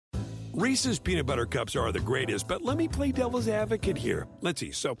Reese's peanut butter cups are the greatest, but let me play devil's advocate here. Let's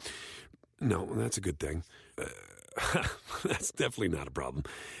see. So, no, that's a good thing. That's definitely not a problem.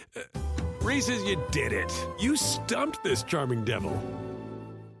 Reese's, you did it. You stumped this charming devil.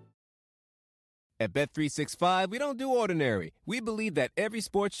 At Bet365, we don't do ordinary. We believe that every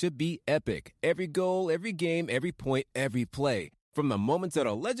sport should be epic. Every goal, every game, every point, every play. From the moments that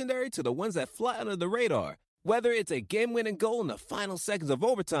are legendary to the ones that fly under the radar. Whether it's a game-winning goal in the final seconds of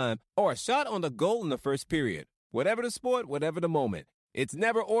overtime or a shot on the goal in the first period. Whatever the sport, whatever the moment. It's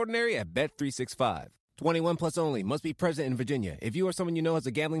never ordinary at Bet365. 21 plus only. Must be present in Virginia. If you or someone you know has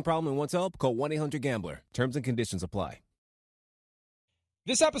a gambling problem and wants help, call 1-800-GAMBLER. Terms and conditions apply.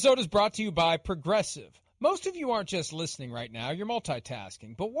 This episode is brought to you by Progressive. Most of you aren't just listening right now, you're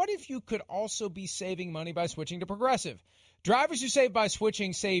multitasking. But what if you could also be saving money by switching to Progressive? Drivers who save by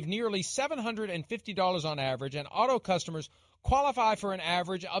switching save nearly $750 on average, and auto customers qualify for an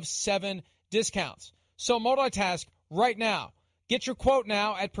average of 7 discounts. So multitask right now. Get your quote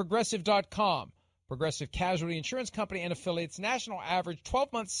now at Progressive.com. Progressive Casualty Insurance Company and affiliates national average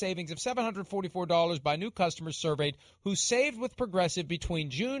 12-month savings of $744 by new customers surveyed who saved with Progressive between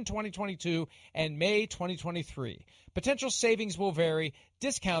June 2022 and May 2023. Potential savings will vary.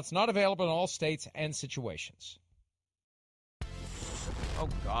 Discounts not available in all states and situations. Oh,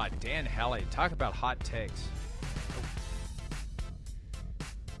 God, Dan Hellie. Talk about hot takes.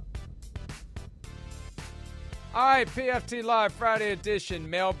 All right, PFT Live Friday edition,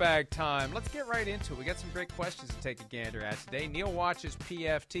 mailbag time. Let's get right into it. We got some great questions to take a gander at today. Neil watches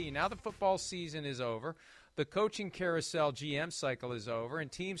PFT. Now the football season is over. The coaching carousel GM cycle is over, and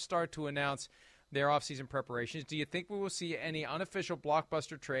teams start to announce their offseason preparations. Do you think we will see any unofficial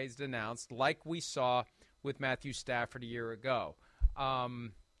blockbuster trades announced like we saw with Matthew Stafford a year ago?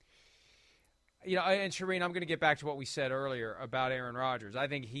 You know, and Charean, I'm going to get back to what we said earlier about Aaron Rodgers. I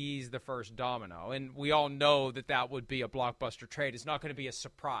think he's the first domino, and we all know that that would be a blockbuster trade. It's not going to be a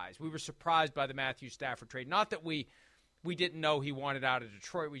surprise. We were surprised by the Matthew Stafford trade. Not that we didn't know he wanted out of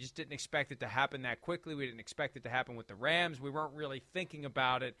Detroit. We just didn't expect it to happen that quickly. We didn't expect it to happen with the Rams. We weren't really thinking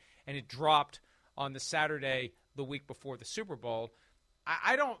about it, and it dropped on the Saturday the week before the Super Bowl.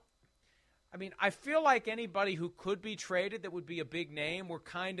 I feel like anybody who could be traded that would be a big name, we're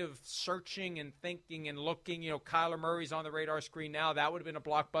kind of searching and thinking and looking. You know, Kyler Murray's on the radar screen now. That would have been a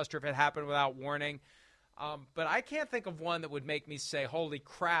blockbuster if it happened without warning. But I can't think of one that would make me say, holy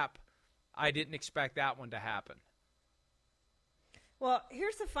crap, I didn't expect that one to happen. Well,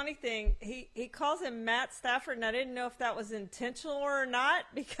 here's the funny thing. He calls him Matt Stafford, and I didn't know if that was intentional or not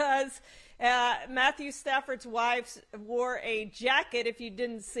because Matthew Stafford's wife wore a jacket, if you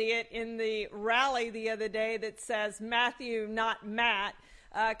didn't see it, in the rally the other day that says Matthew, not Matt,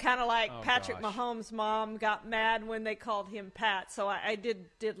 kind of like Patrick Mahomes' mom got mad when they called him Pat. So I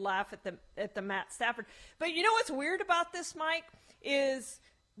did laugh at the Matt Stafford. But you know what's weird about this, Mike, is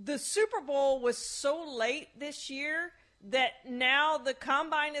the Super Bowl was so late this year that now the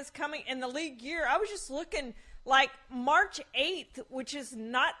combine is coming and the league year. I was just looking like March 8th, which is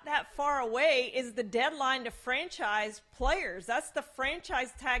not that far away, is the deadline to franchise players. That's the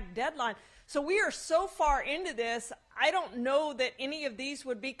franchise tag deadline. So we are so far into this, I don't know that any of these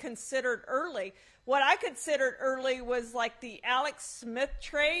would be considered early. What I considered early was like the Alex Smith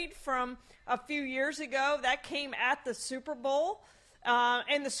trade from a few years ago. That came at the Super Bowl.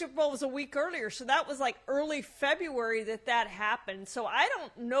 And the Super Bowl was a week earlier, so that was like early February that happened. So I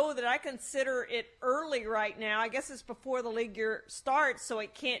don't know that I consider it early right now. I guess it's before the league year starts, so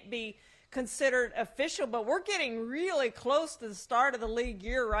it can't be considered official. But we're getting really close to the start of the league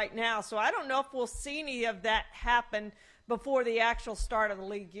year right now, so I don't know if we'll see any of that happen before the actual start of the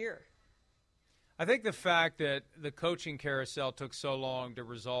league year. I think the fact that the coaching carousel took so long to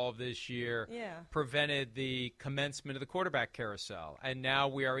resolve this year prevented the commencement of the quarterback carousel. And now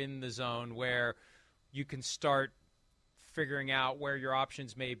we are in the zone where you can start figuring out where your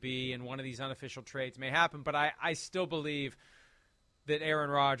options may be, and one of these unofficial trades may happen. But I still believe that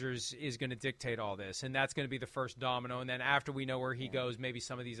Aaron Rodgers is going to dictate all this, and that's going to be the first domino. And then after we know where he goes, maybe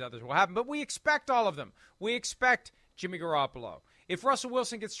some of these others will happen. But we expect all of them. We expect Jimmy Garoppolo. If Russell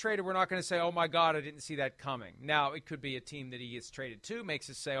Wilson gets traded, we're not going to say, oh, my God, I didn't see that coming. Now, it could be a team that he gets traded to, makes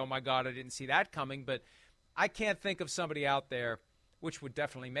us say, oh, my God, I didn't see that coming. But I can't think of somebody out there, which would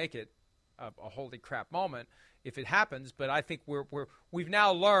definitely make it a holy crap moment if it happens. But I think we've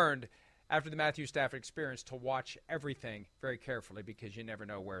now learned, after the Matthew Stafford experience, to watch everything very carefully because you never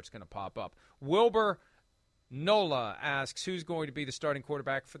know where it's going to pop up. Wilbur Nola asks, who's going to be the starting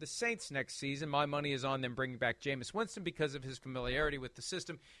quarterback for the Saints next season? My money is on them bringing back Jameis Winston because of his familiarity with the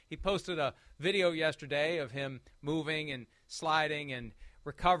system. He posted a video yesterday of him moving and sliding and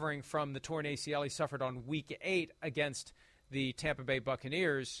recovering from the torn ACL he suffered on Week 8 against the Tampa Bay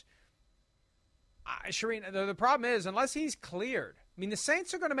Buccaneers. Charean, the problem is, unless he's cleared, I mean, the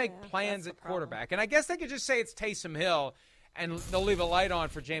Saints are going to make plans at quarterback. And I guess they could just say it's Taysom Hill, and they'll leave a light on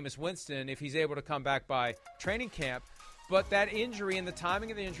for Jameis Winston if he's able to come back by training camp. But that injury and the timing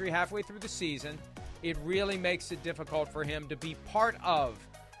of the injury halfway through the season, it really makes it difficult for him to be part of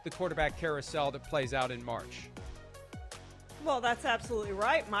the quarterback carousel that plays out in March. Well, that's absolutely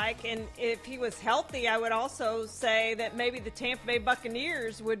right, Mike. And if he was healthy, I would also say that maybe the Tampa Bay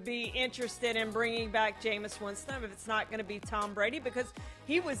Buccaneers would be interested in bringing back Jameis Winston if it's not going to be Tom Brady, because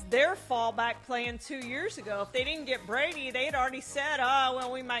he was their fallback plan 2 years ago. If they didn't get Brady, they had already said,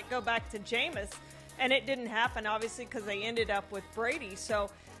 we might go back to Jameis. And it didn't happen, obviously, because they ended up with Brady.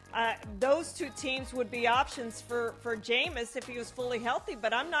 So those two teams would be options for Jameis if he was fully healthy,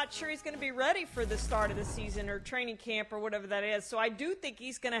 but I'm not sure he's going to be ready for the start of the season or training camp or whatever that is. So I do think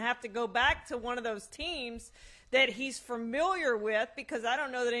he's going to have to go back to one of those teams that he's familiar with, because I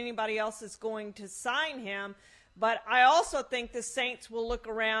don't know that anybody else is going to sign him. But I also think the Saints will look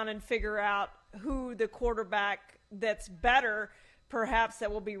around and figure out who the quarterback that's better, perhaps,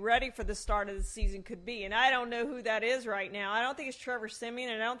 that will be ready for the start of the season could be. And I don't know who that is right now. I don't think it's Trevor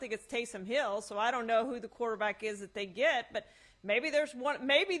Siemian, and I don't think it's Taysom Hill, so I don't know who the quarterback is that they get. But maybe there's one.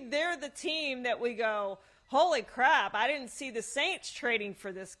 Maybe they're the team that we go, holy crap, I didn't see the Saints trading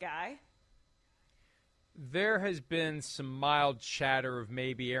for this guy. There has been some mild chatter of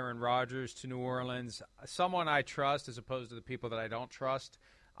maybe Aaron Rodgers to New Orleans. Someone I trust, as opposed to the people that I don't trust,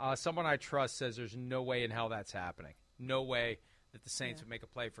 someone I trust says there's no way in hell that's happening. No way that the Saints would make a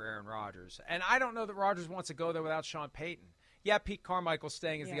play for Aaron Rodgers. And I don't know that Rodgers wants to go there without Sean Payton. Yeah, Pete Carmichael's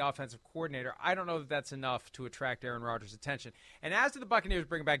staying as the offensive coordinator. I don't know that that's enough to attract Aaron Rodgers' attention. And as to the Buccaneers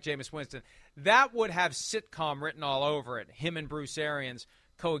bringing back Jameis Winston, that would have sitcom written all over it, him and Bruce Arians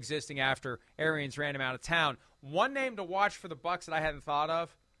coexisting after Arians ran him out of town. One name to watch for the Bucs that I hadn't thought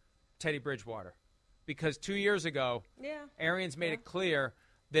of, Teddy Bridgewater. Because 2 years ago, Arians made it clear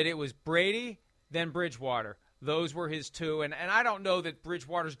that it was Brady, then Bridgewater. Those were his two. And I don't know that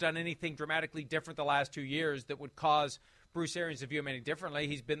Bridgewater's done anything dramatically different the last 2 years that would cause Bruce Arians to view him any differently.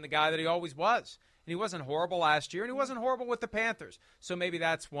 He's been the guy that he always was. And he wasn't horrible last year, and he wasn't horrible with the Panthers. So maybe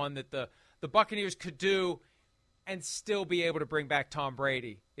that's one that the Buccaneers could do and still be able to bring back Tom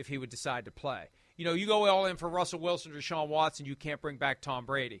Brady if he would decide to play. You know, you go all in for Russell Wilson or Deshaun Watson, you can't bring back Tom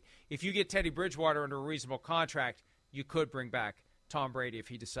Brady. If you get Teddy Bridgewater under a reasonable contract, you could bring back Tom Brady if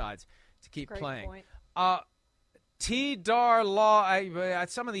he decides to keep playing. Point. T-Dar Law,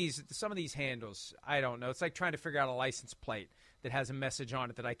 some of these handles, I don't know. It's like trying to figure out a license plate that has a message on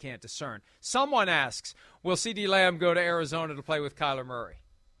it that I can't discern. Someone asks, will CeeDee Lamb go to Arizona to play with Kyler Murray?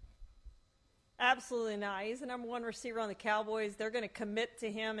 Absolutely not. He's the number one receiver on the Cowboys. They're going to commit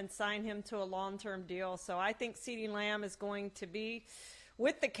to him and sign him to a long-term deal. So I think CeeDee Lamb is going to be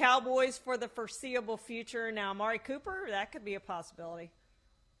with the Cowboys for the foreseeable future. Now, Amari Cooper, that could be a possibility.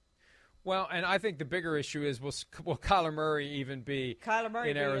 Well, and I think the bigger issue is, will Kyler Murray even be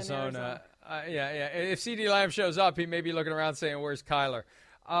in Arizona? If CeeDee Lamb shows up, he may be looking around saying, where's Kyler?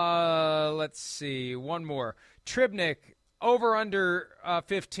 Let's see. One more. Tribnick, over under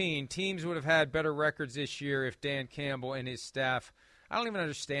 15. Teams would have had better records this year if Dan Campbell and his staff. I don't even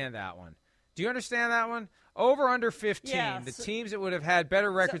understand that one. Do you understand that one? Over under 15. Yeah, the teams that would have had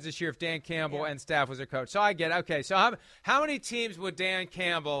better records this year if Dan Campbell and staff was their coach. So I get it. Okay, so how many teams would Dan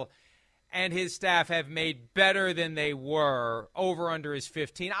Campbell and his staff have made better than they were? Over under is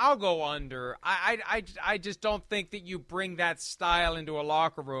 15. I'll go under. I just don't think that you bring that style into a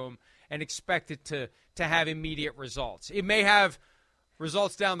locker room and expect it to have immediate results. It may have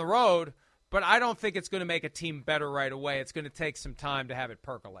results down the road, but I don't think it's going to make a team better right away. It's going to take some time to have it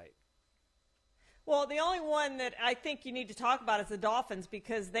percolate. Well, the only one that I think you need to talk about is the Dolphins,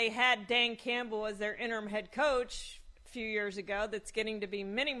 because they had Dan Campbell as their interim head coach few years ago. That's getting to be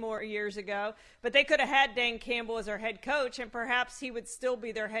many more years ago, but they could have had Dan Campbell as their head coach, and perhaps he would still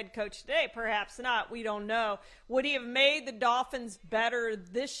be their head coach today. Perhaps not. We don't know. Would he have made the Dolphins better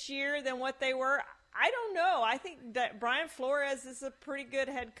this year than what they were? I don't know. I think that Brian Flores is a pretty good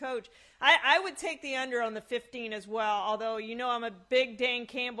head coach. I would take the under on the 15 as well, although I'm a big Dan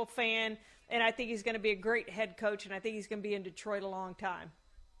Campbell fan, and I think he's going to be a great head coach, and I think he's going to be in Detroit a long time.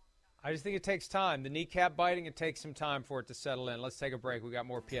 I just think it takes time. The kneecap biting, it takes some time for it to settle in. Let's take a break. We got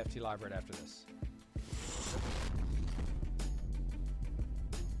more PFT Live right after this.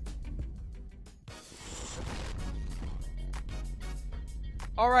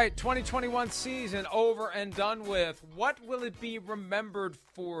 All right, 2021 season over and done with. What will it be remembered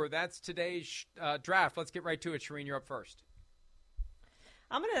for? That's today's draft. Let's get right to it. Charean, you're up first.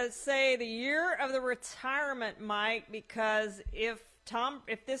 I'm going to say the year of the retirement, Mike, because if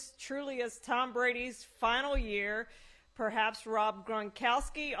this truly is Tom Brady's final year, perhaps Rob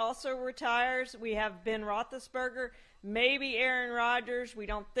Gronkowski also retires. We have Ben Roethlisberger, maybe Aaron Rodgers. We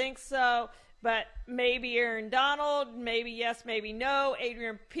don't think so, but maybe Aaron Donald, maybe yes, maybe no.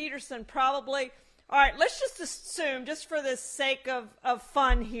 Adrian Peterson, probably. All right, let's just assume, just for the sake of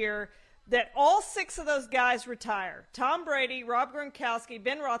fun here, that all 6 of those guys retire. Tom Brady, Rob Gronkowski,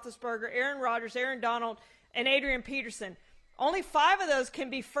 Ben Roethlisberger, Aaron Rodgers, Aaron Donald, and Adrian Peterson. Only 5 of those can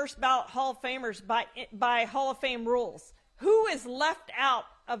be first ballot Hall of Famers by Hall of Fame rules. Who is left out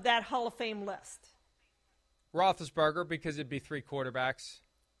of that Hall of Fame list? Roethlisberger, because it'd be 3 quarterbacks,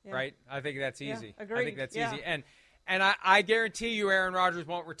 right? I think that's easy. Agreed. I think that's easy. And I guarantee you Aaron Rodgers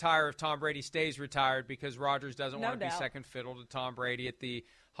won't retire if Tom Brady stays retired, because Rodgers doesn't want to be second fiddle to Tom Brady at the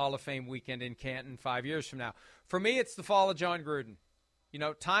Hall of Fame weekend in Canton 5 years from now. For me, it's the fall of John Gruden. You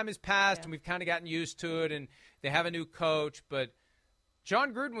know, time has passed and we've kind of gotten used to it, and they have a new coach, but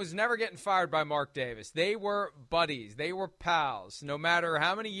John Gruden was never getting fired by Mark Davis. They were buddies. They were pals. No matter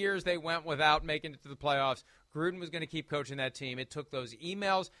how many years they went without making it to the playoffs, Gruden was going to keep coaching that team. It took those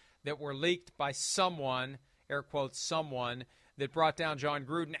emails that were leaked by someone, air quotes, someone, that brought down John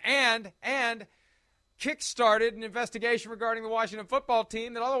Gruden and kick-started an investigation regarding the Washington football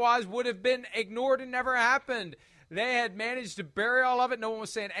team that otherwise would have been ignored and never happened. They had managed to bury all of it. No one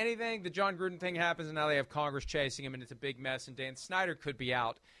was saying anything. The John Gruden thing happens, and now they have Congress chasing him, and it's a big mess, and Dan Snyder could be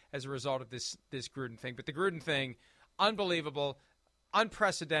out as a result of this Gruden thing. But the Gruden thing, unbelievable,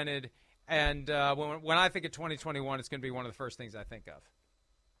 unprecedented, and when I think of 2021, it's going to be one of the first things I think of.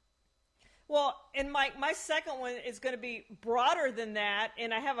 Well, and my second one is going to be broader than that,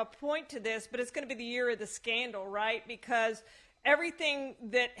 and I have a point to this, but it's going to be the year of the scandal, right? Because everything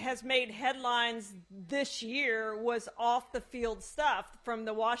that has made headlines this year was off-the-field stuff, from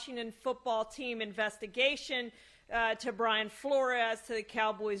the Washington football team investigation to Brian Flores to the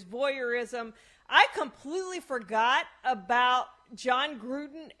Cowboys' voyeurism. I completely forgot about John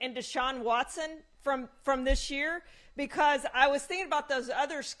Gruden and Deshaun Watson from this year, because I was thinking about those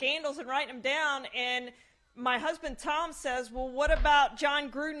other scandals and writing them down, and my husband Tom says, well, what about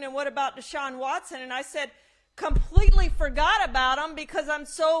John Gruden and what about Deshaun Watson? And I said, completely forgot about them because I'm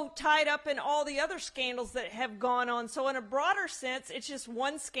so tied up in all the other scandals that have gone on. So in a broader sense, it's just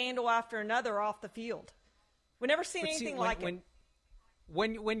one scandal after another off the field. We've never seen anything like it.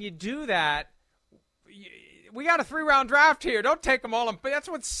 When you do that, we got a 3-round draft here. Don't take them all. But that's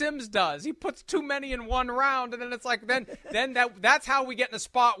what Sims does. He puts too many in one round, and then it's like then that's how we get in a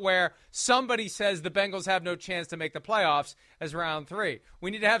spot where somebody says the Bengals have no chance to make the playoffs as round 3.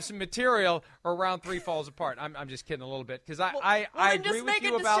 We need to have some material, or round 3 falls apart. I'm just kidding a little bit, because I agree with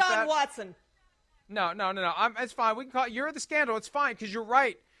you about that. Deshaun Watson. No. It's fine. We can call you're the scandal. It's fine, because you're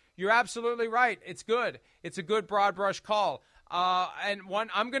right. You're absolutely right. It's good. It's a good broad brush call. And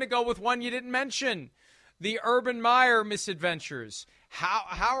I'm going to go with one you didn't mention. The Urban Meyer misadventures.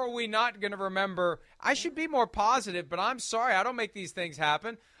 How are we not going to remember? I should be more positive, but I'm sorry. I don't make these things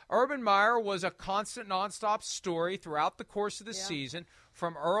happen. Urban Meyer was a constant, nonstop story throughout the course of the season.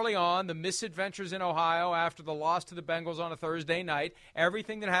 From early on, the misadventures in Ohio after the loss to the Bengals on a Thursday night,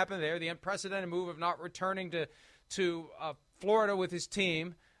 everything that happened there, the unprecedented move of not returning to Florida with his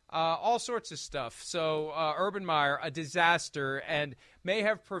team, all sorts of stuff. So Urban Meyer, a disaster, and may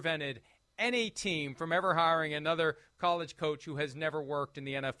have prevented any team from ever hiring another college coach who has never worked in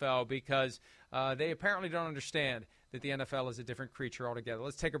the NFL, because they apparently don't understand that the NFL is a different creature altogether.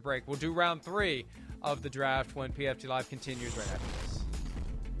 Let's take a break. We'll do round 3 of the draft when PFT Live continues right after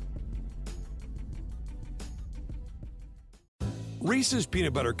this. Reese's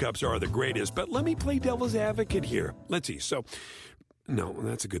Peanut Butter Cups are the greatest, but let me play devil's advocate here. Let's see. So, no,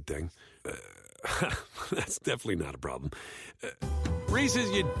 that's a good thing. That's definitely not a problem.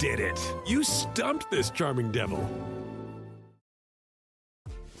 Reese's, you did it. You stumped this charming devil.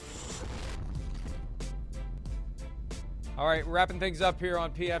 All right, wrapping things up here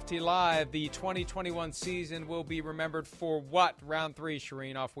on PFT Live. The 2021 season will be remembered for what? Round 3,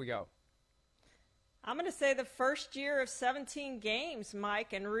 Charean, off we go. I'm going to say the first year of 17 games,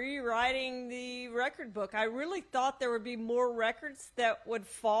 Mike, and rewriting the record book. I really thought there would be more records that would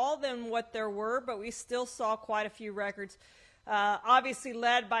fall than what there were, but we still saw quite a few records. Obviously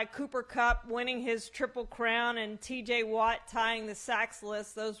led by Cooper Kupp winning his Triple Crown and T.J. Watt tying the sacks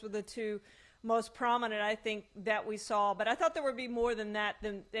list. Those were the two most prominent, I think, that we saw. But I thought there would be more than that,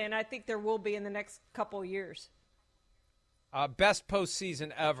 and I think there will be in the next couple of years. Best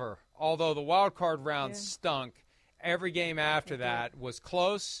postseason ever, although the wild card round stunk. Every game after that was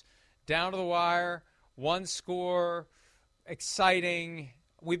close, down to the wire, one score, exciting.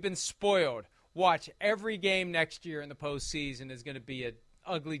 We've been spoiled. Watch, every game next year in the postseason is going to be an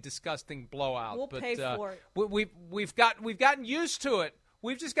ugly, disgusting blowout. We'll pay for it. We've gotten used to it.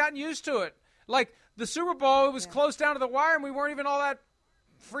 We've just gotten used to it. Like the Super Bowl, it was close down to the wire, and we weren't even all that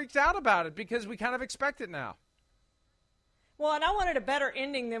freaked out about it because we kind of expect it now. Well, and I wanted a better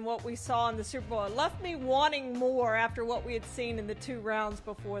ending than what we saw in the Super Bowl. It left me wanting more after what we had seen in the 2 rounds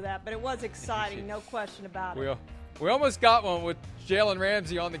before that, but it was exciting, no question about it. We almost got one with Jalen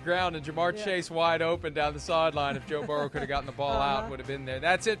Ramsey on the ground and Jamar Chase wide open down the sideline. If Joe Burrow could have gotten the ball out, would have been there.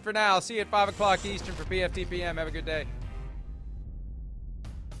 That's it for now. See you at 5 o'clock Eastern for PFT PM. Have a good day.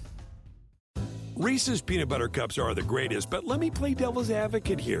 Reese's Peanut Butter Cups are the greatest, but let me play devil's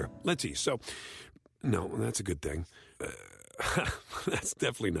advocate here. Let's see. So, no, that's a good thing. That's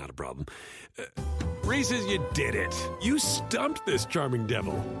definitely not a problem. Reese's, you did it. You stumped this charming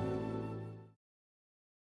devil.